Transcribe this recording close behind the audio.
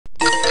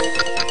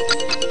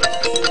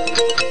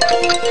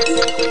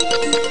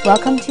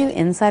Welcome to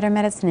Insider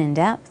Medicine in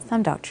Depth.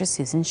 I'm Dr.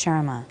 Susan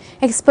Sharma.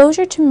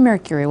 Exposure to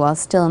mercury while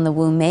still in the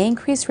womb may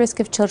increase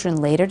risk of children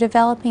later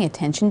developing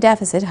attention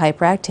deficit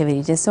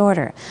hyperactivity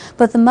disorder,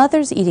 but the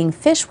mothers eating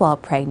fish while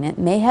pregnant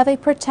may have a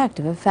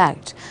protective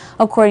effect,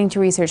 according to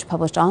research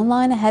published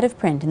online ahead of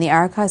print in the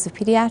Archives of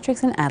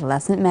Pediatrics and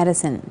Adolescent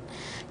Medicine.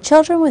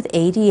 Children with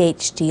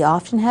ADHD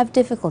often have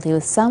difficulty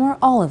with some or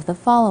all of the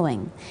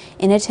following: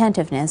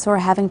 inattentiveness, or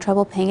having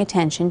trouble paying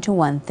attention to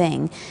one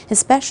thing,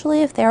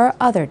 especially if there are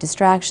other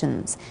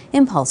distractions;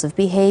 impulsive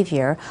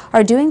behavior,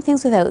 or doing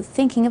things without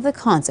thinking of the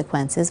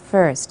consequences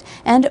first;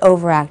 and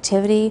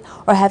overactivity,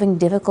 or having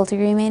difficulty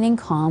remaining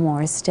calm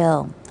or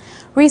still.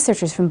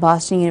 Researchers from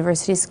Boston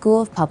University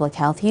School of Public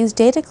Health used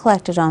data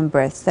collected on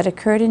births that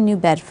occurred in New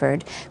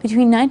Bedford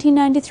between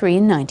 1993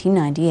 and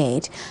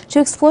 1998 to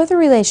explore the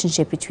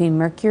relationship between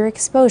mercury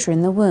exposure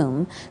in the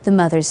womb, the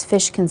mother's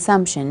fish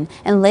consumption,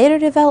 and later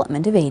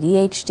development of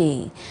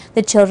ADHD.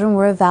 The children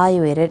were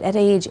evaluated at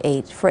age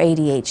 8 for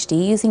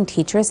ADHD using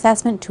teacher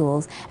assessment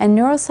tools and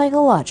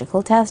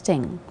neuropsychological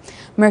testing.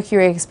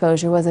 Mercury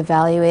exposure was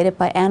evaluated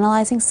by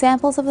analyzing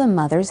samples of the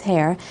mother's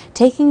hair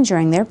taken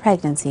during their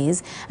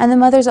pregnancies, and the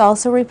mothers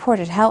also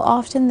reported how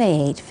often they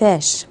ate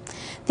fish.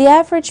 The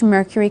average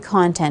mercury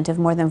content of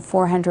more than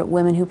 400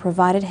 women who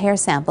provided hair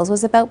samples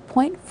was about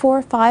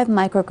 0.45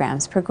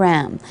 micrograms per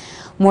gram.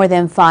 More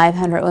than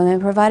 500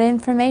 women provided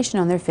information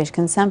on their fish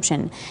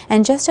consumption,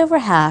 and just over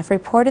half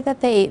reported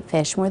that they ate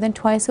fish more than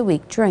twice a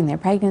week during their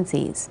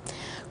pregnancies.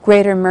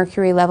 Greater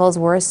mercury levels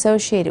were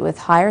associated with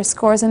higher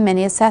scores in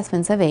many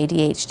assessments of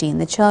ADHD in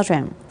the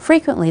children.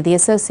 Frequently, the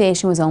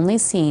association was only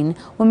seen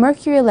when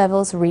mercury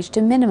levels reached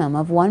a minimum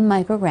of 1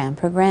 microgram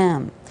per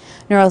gram.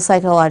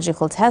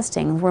 Neuropsychological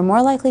testing were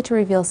more likely to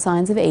reveal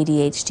signs of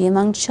ADHD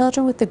among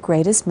children with the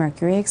greatest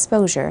mercury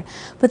exposure,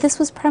 but this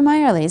was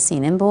primarily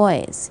seen in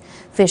boys.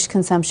 Fish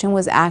consumption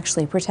was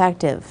actually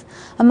protective.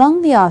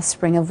 Among the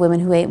offspring of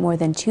women who ate more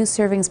than 2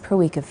 servings per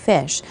week of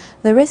fish,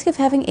 the risk of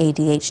having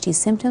ADHD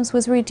symptoms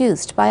was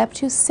reduced by up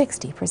to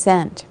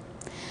 60%.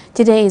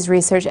 Today's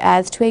research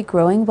adds to a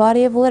growing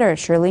body of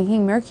literature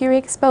linking mercury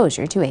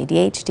exposure to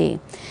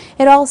ADHD.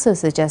 It also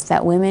suggests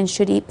that women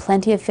should eat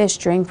plenty of fish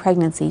during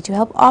pregnancy to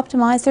help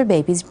optimize their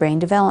baby's brain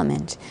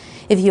development.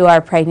 If you are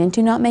pregnant,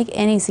 do not make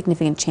any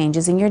significant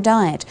changes in your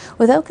diet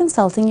without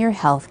consulting your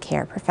health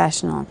care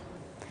professional.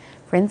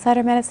 For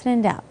Insider Medicine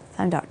in Depth,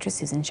 I'm Dr.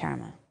 Susan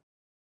Sharma.